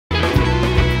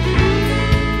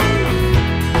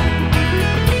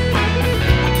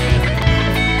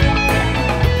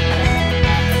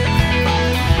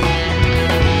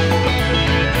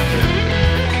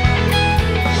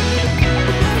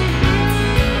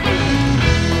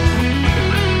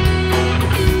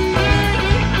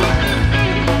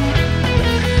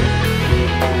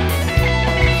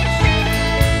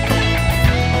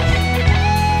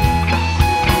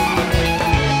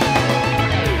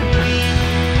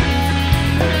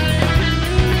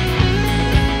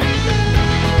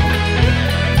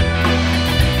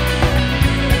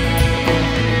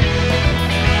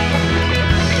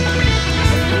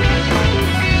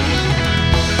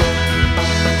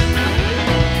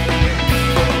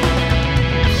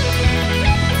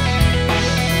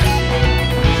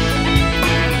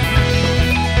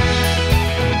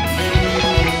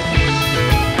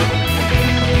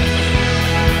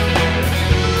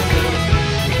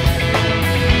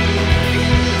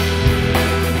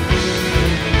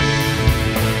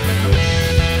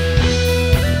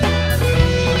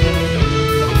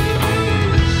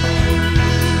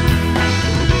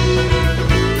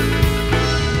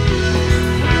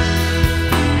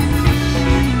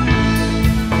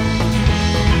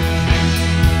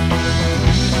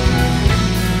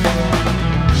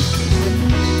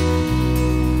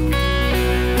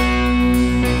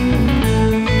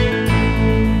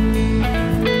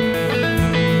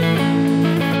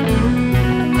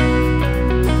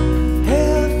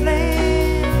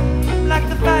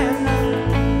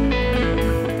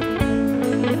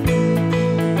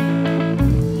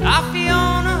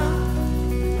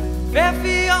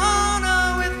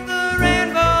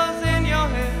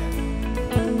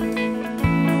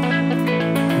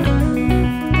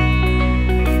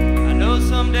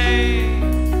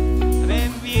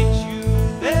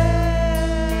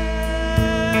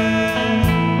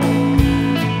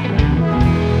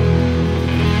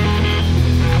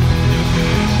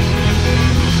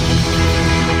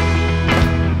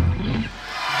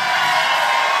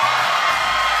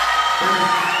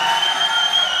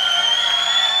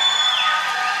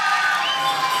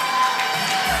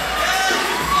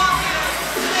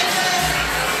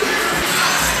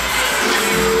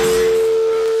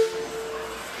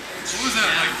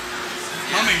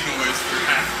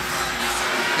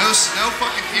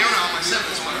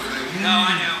No,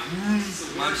 I know.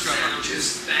 Montrella.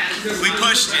 We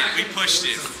pushed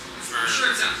it for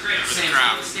the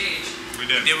crowd. We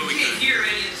did. Did what we could.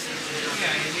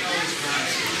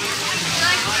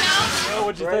 Oh,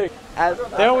 what'd you think?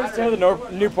 They always tear the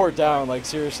Newport down, like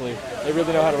seriously. They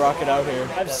really know how to rock it out here.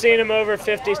 I've seen them over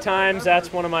 50 times.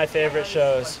 That's one of my favorite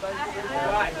shows.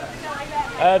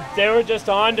 They were just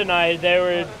on tonight.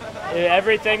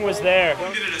 Everything was there.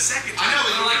 We did it a second time. I know,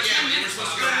 we were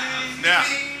supposed to go. Yeah.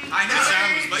 I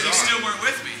know. But you still weren't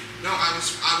with me. No, I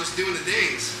was doing the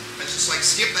dings. I just like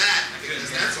skip that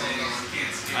because that's all gone.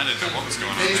 I didn't know what was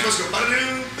going on. Then you're supposed to go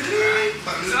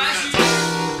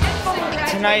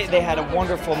Tonight they had a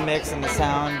wonderful mix in the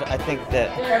sound. I think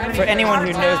that for anyone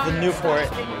who knows the Newport,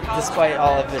 despite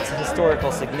all of its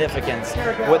historical significance,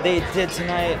 what they did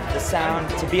tonight, the sound,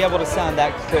 to be able to sound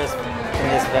that crisp in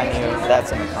this venue,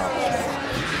 that's an accomplishment.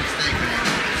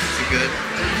 Is it good?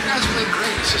 You guys played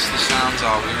great. It's just the sound's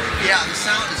all weird. Yeah, the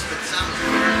sound is weird.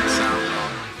 The sound's all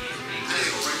I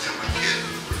need to write down my kid.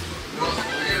 Well,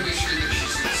 we're going to be sure that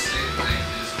she's in the state of thing.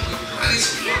 I need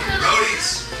some fucking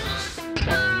roadies.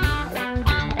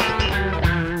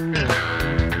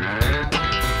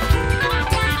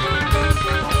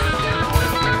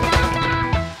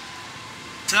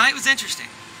 Tonight was interesting.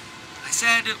 I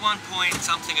said at one point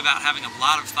something about having a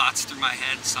lot of thoughts through my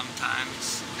head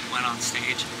sometimes when on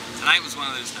stage. Tonight was one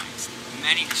of those nights.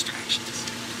 Many distractions,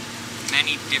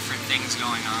 many different things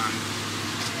going on.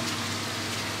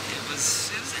 It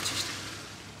was interesting.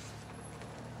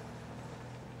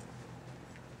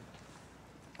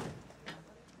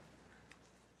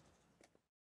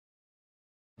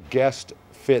 Guest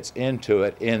fits into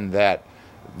it in that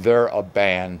they're a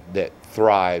band that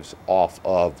thrives off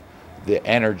of the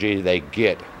energy they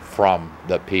get from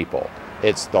the people.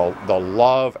 It's the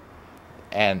love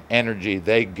and energy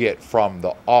they get from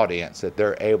the audience that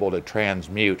they're able to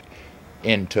transmute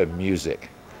into music.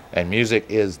 And music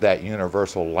is that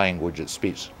universal language that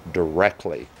speaks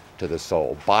directly to the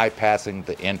soul, bypassing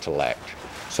the intellect.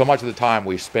 So much of the time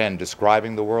we spend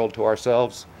describing the world to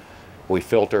ourselves, we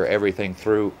filter everything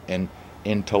through an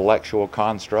intellectual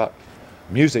construct.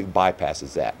 Music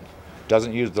bypasses that.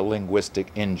 Doesn't use the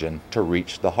linguistic engine to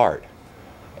reach the heart.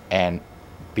 And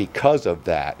because of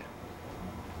that,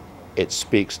 it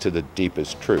speaks to the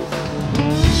deepest truth.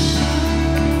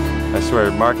 I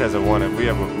swear, Mark and I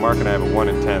have a 1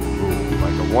 in 10 rule.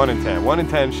 Like a 1 in 10. 1 in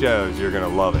 10 shows, you're gonna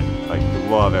love it. Like,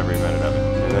 love every minute of it.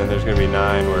 And then there's gonna be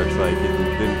 9 where it's like,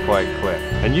 it didn't quite click.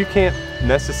 And you can't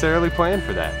necessarily plan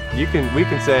for that. We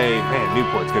can say, man,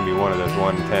 Newport's gonna be one of those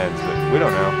 1 in 10s, but we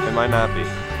don't know, it might not be.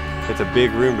 It's a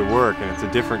big room to work and it's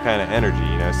a different kind of energy.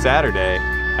 You know, Saturday,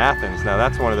 Athens, now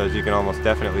that's one of those you can almost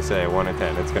definitely say 1 in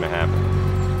 10, it's gonna happen.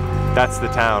 That's the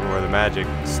town where the magic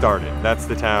started. That's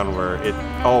the town where it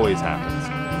always happens.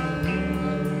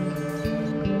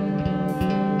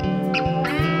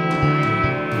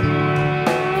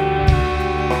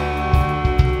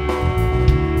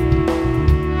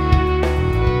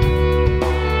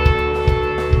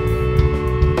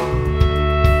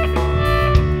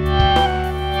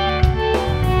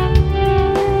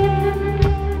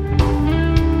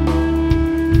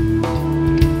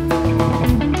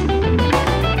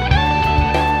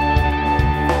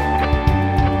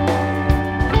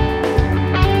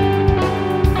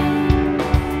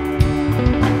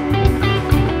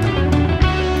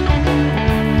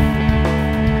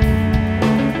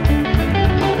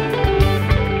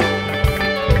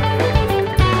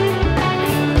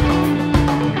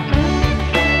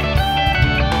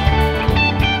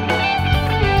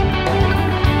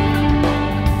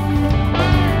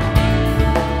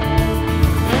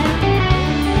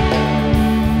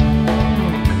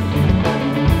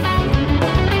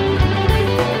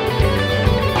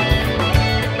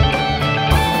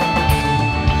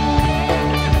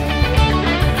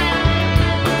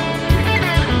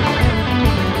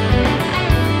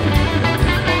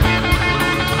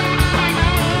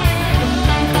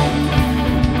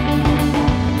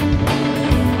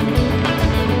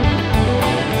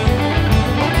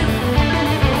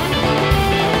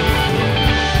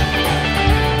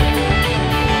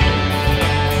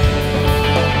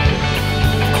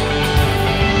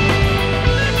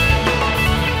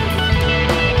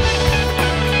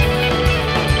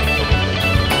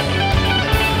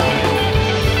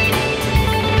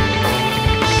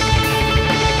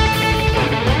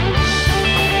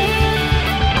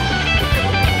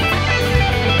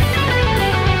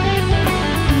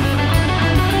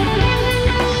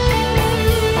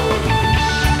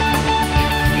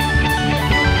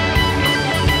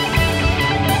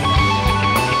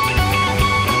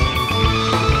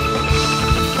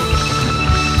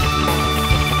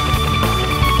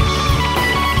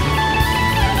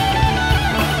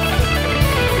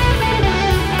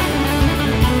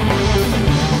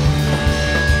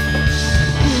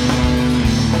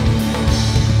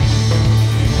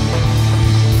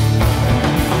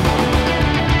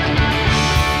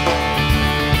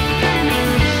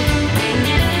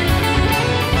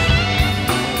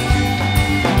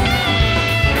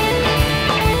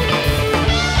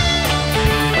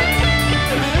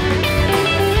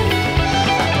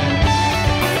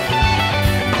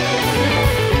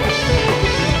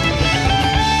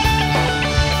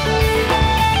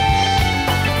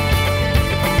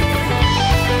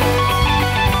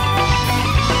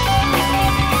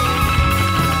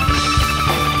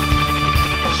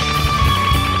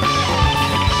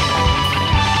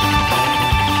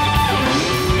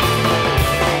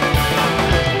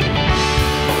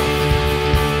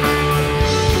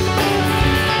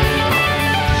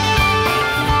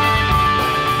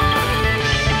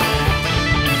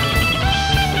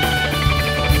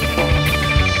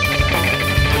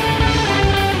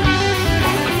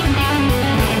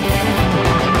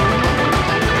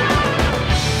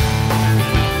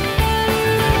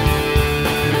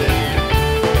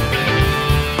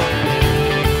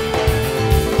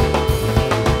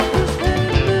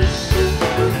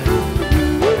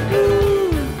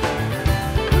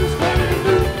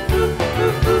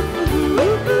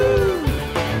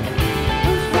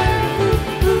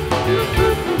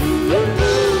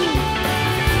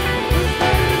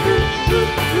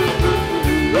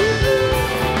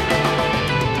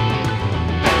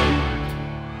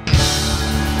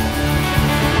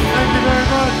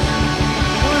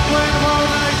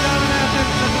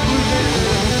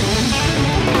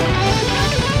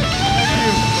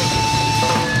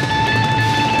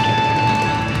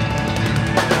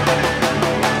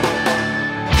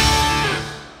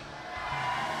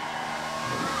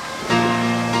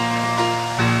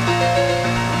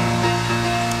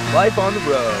 Life on the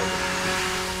road.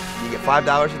 You get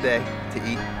 $5 a day to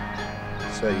eat.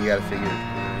 So you gotta figure,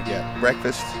 you get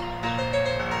breakfast.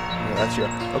 Yeah, that's your,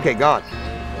 okay, gone.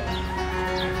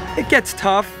 It gets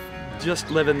tough just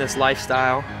living this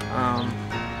lifestyle.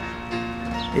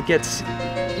 It gets,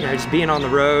 you know, just being on the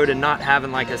road and not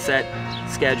having like a set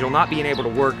schedule, not being able to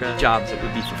work jobs that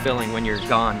would be fulfilling when you're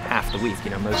gone half the week.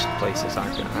 You know, most places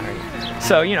aren't gonna hire you.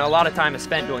 So, you know, a lot of time is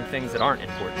spent doing things that aren't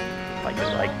important, like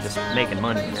just making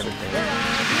money and everything.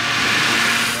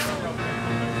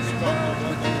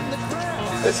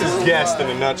 This is Guest in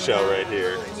a nutshell right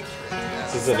here.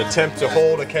 This is an attempt to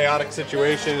hold a chaotic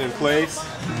situation in place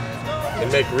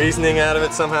and make reasoning out of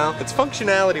it somehow. It's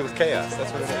functionality with chaos,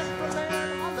 that's what it is.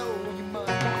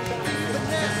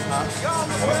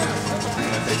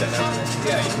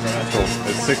 Yeah, cool.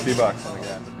 It's $60 on the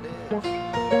gas.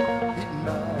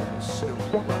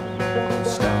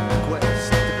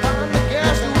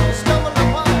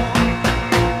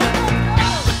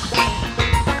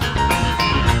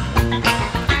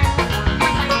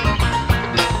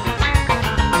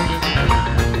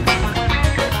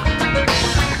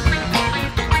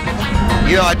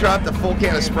 You know, I dropped a full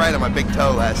can of Sprite on my big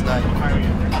toe last night.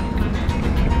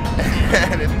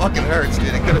 And it fucking hurts,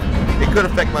 dude. It could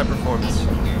affect my performance.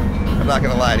 I'm not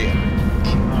gonna lie to you.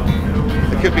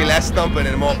 It could be less thumping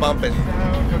and more bumping.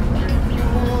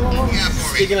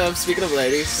 Speaking of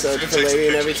ladies, so different lady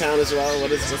in every town as well.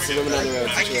 What's the women on the road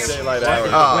situation?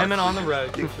 Women on the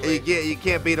road. You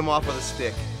can't beat them off with a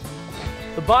stick.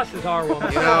 The buses are women.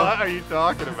 You know? What are you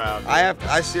talking about?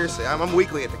 I seriously, I'm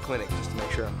weekly at the clinic just to make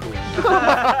sure I'm cool.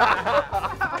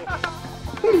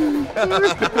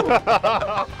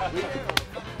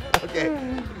 Okay.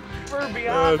 We're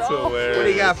beyond. That's hilarious. What do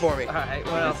you got for me? All right,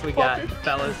 what else we got,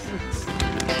 fellas?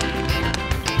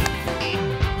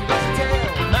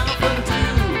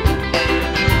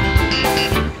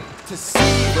 To see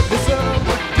what this would do.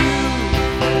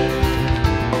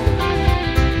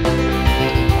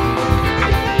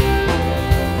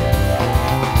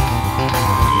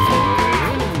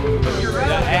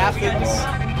 Athens.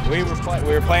 We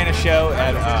were playing a show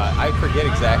at I forget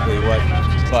exactly what,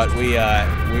 but we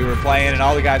were playing and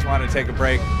all the guys wanted to take a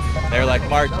break. They were like,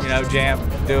 Mark, you know, jam,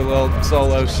 do a little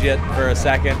solo shit for a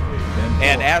second.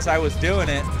 And as I was doing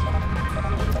it,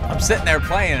 I'm sitting there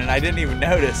playing and I didn't even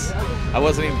notice. I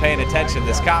wasn't even paying attention.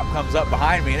 This cop comes up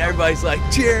behind me and everybody's like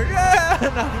cheering, ah!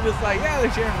 And I'm just like, yeah,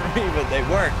 they're cheering for me, but they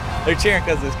weren't. They're cheering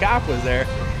because this cop was there.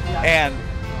 And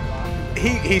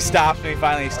he stops me,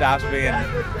 finally he stops me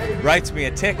and writes me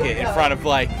a ticket in front of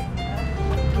like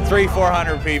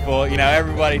 300-400 people. You know,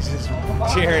 everybody's just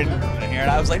cheering here.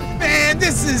 And I was like, man,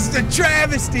 this is a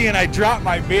travesty. And I drop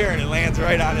my beer and it lands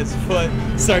right on his foot,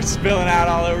 starts spilling out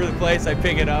all over the place. I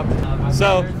pick it up.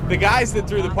 So the guys that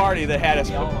threw the party that had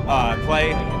us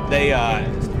play, they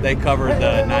covered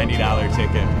the $90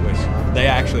 ticket, which they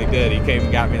actually did. He came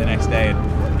and got me the next day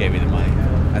and gave me the money.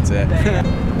 That's it.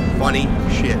 Funny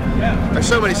shit. There's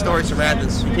so many stories from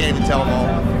Athens, you can't even tell them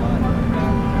all.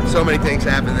 So many things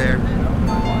happen there.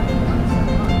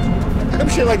 How come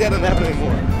shit like that doesn't happen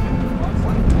anymore?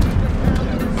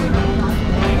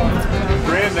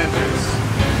 Grand mentors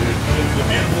in the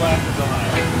beautiful Athens,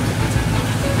 Ohio.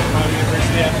 Ohio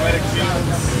University Athletic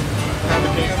Fields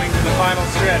coming to the final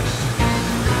stretch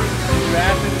to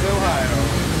Athens, Ohio.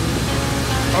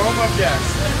 Home of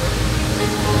Guest.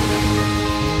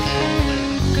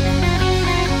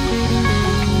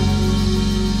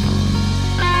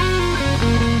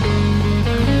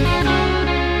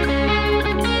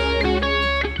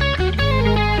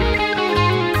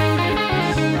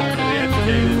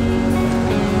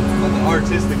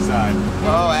 Artistic side.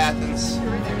 Oh, Athens.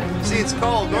 See, it's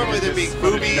cold. Normally there'd be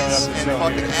boobies and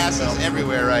fucking asses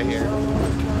everywhere right here.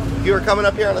 If you were coming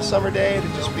up here on a summer day,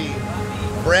 it'd just be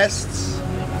breasts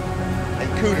and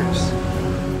cooters.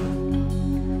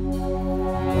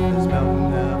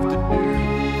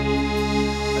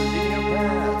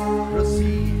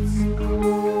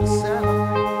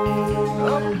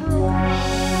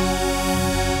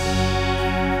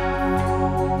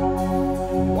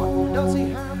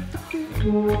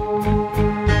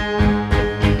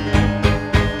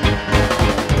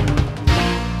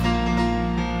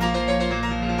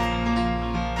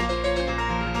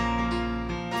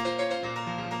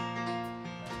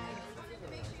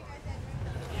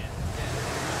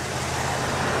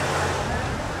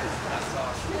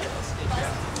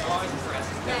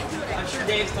 I'm sure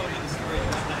Dave's told you the story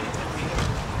about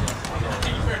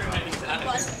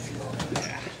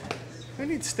 1915. I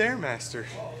need Stairmaster.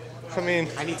 I mean,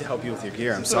 I need to help you with your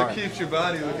gear. I'm so sorry. it keeps your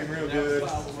body looking real good.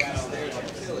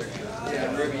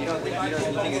 Hruby, you don't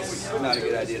think it's not a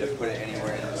good idea to put it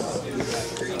anywhere in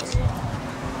this?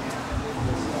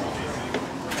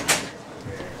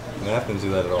 In Athens, you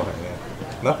let it all hang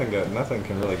out. Nothing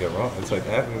can really go wrong. It's like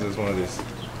Athens is one of these,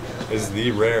 is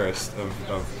the rarest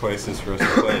of places for us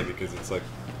to play because it's like,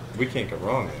 we can't go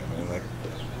wrong there, man. Like,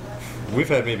 we've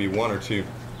had maybe 1 or 2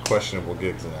 questionable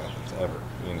gigs in Athens ever,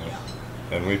 you know,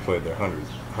 and we played there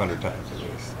 100 times at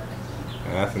least.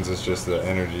 And Athens is just the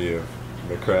energy of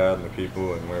the crowd and the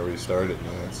people and where we started,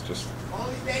 you know, it's just,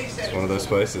 it's one of those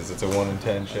places. It's a 1 in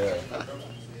 10 show.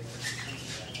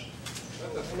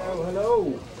 Hello,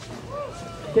 hello.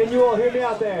 Can you all hear me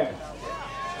out there?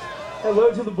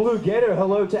 Hello to the Blue Gator.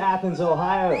 Hello to Athens,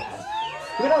 Ohio.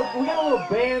 We got a little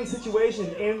band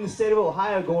situation in the state of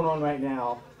Ohio going on right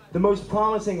now. The most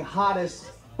promising,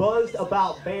 hottest, buzzed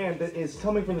about band that is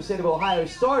coming from the state of Ohio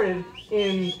started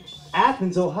in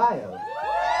Athens, Ohio.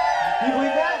 Do you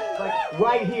believe that? Like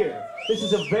right here. This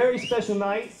is a very special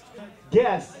night.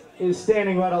 Guest is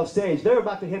standing right off stage. They're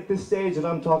about to hit this stage that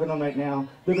I'm talking on right now.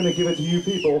 They're going to give it to you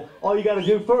people. All you got to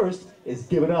do first is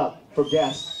give it up for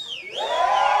Guest.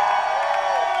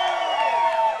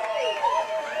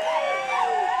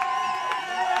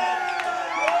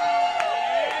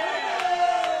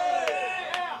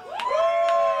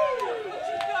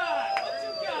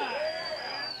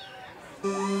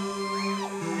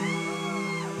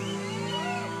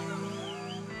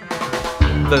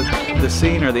 The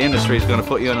scene or the industry is going to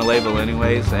put you on a label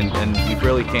anyways, and you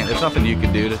really can't, there's nothing you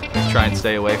can do to try and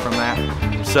stay away from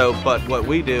that. So, but what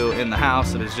we do in the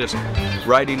house is just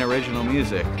writing original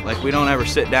music. Like, we don't ever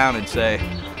sit down and say,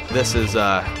 this is,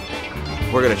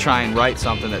 we're going to try and write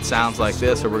something that sounds like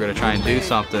this, or we're going to try and do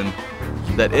something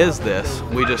that is this.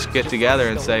 We just get together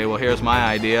and say, well, here's my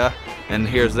idea, and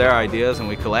here's their ideas, and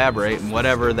we collaborate, and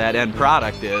whatever that end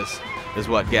product is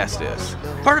what Guest is.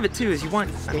 Part of it too is you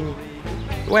want, I mean,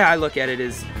 the way I look at it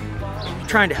is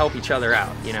trying to help each other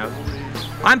out, you know.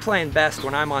 I'm playing best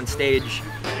when I'm on stage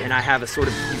and I have a sort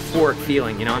of euphoric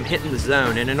feeling, you know, I'm hitting the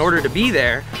zone, and in order to be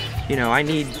there, you know, I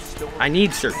need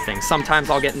certain things. Sometimes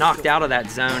I'll get knocked out of that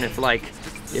zone if like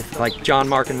John,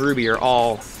 Mark, and Hruby are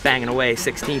all banging away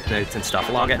 16th notes and stuff.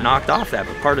 Well, I'll get knocked off that,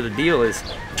 but part of the deal is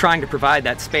trying to provide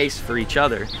that space for each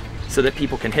other so that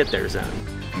people can hit their zone.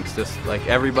 It's just like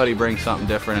everybody brings something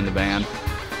different in the band,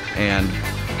 and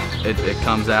it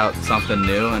comes out something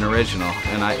new and original.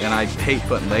 And I hate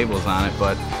putting labels on it,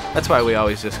 but that's why we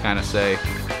always just kind of say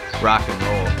rock and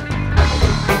roll.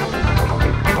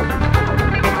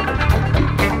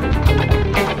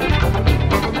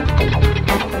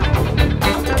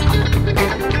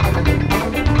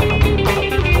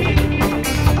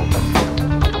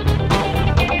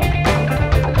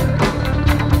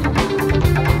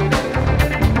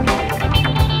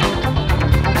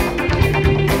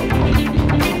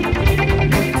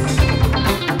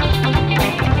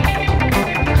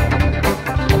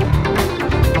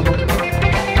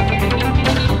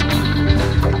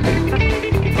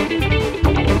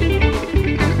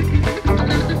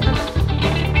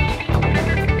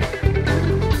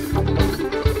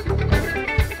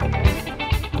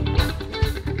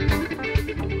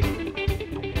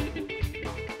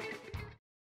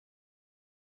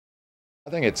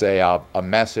 I think it's a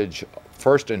message,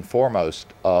 first and foremost,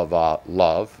 of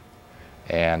love,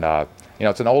 and you know,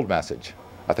 it's an old message.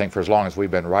 I think for as long as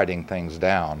we've been writing things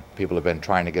down, people have been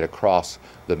trying to get across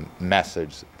the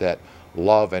message that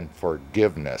love and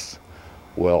forgiveness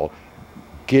will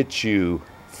get you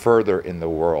further in the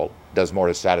world, does more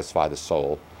to satisfy the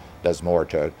soul, does more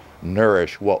to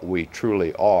nourish what we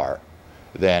truly are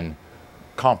than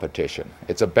competition.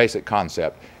 It's a basic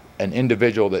concept. An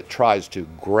individual that tries to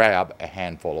grab a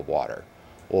handful of water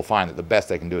will find that the best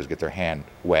they can do is get their hand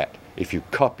wet. If you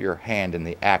cup your hand in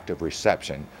the act of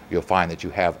reception, you'll find that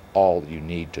you have all you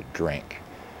need to drink.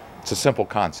 It's a simple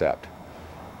concept.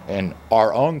 In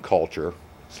our own culture,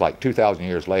 it's like 2,000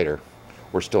 years later,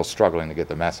 we're still struggling to get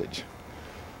the message.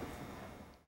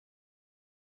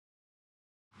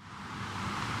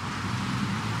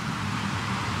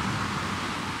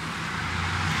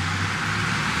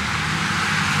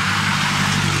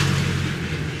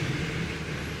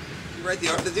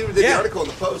 The dude did the article in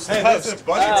the Post. Hey, there's a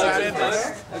bunch of time in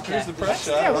this. Here's the press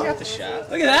shot. Yeah, we got the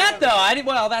shot. Look at that, though.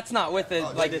 Well, that's not with it.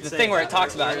 Like the thing where it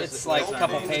talks about it. It's like a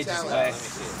couple pages away.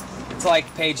 It's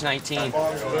like page 19.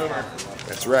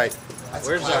 That's right.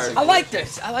 Where's our? I like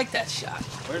this. I like that shot.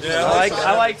 Yeah,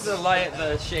 I like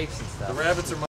the shapes and stuff. The rabbits are.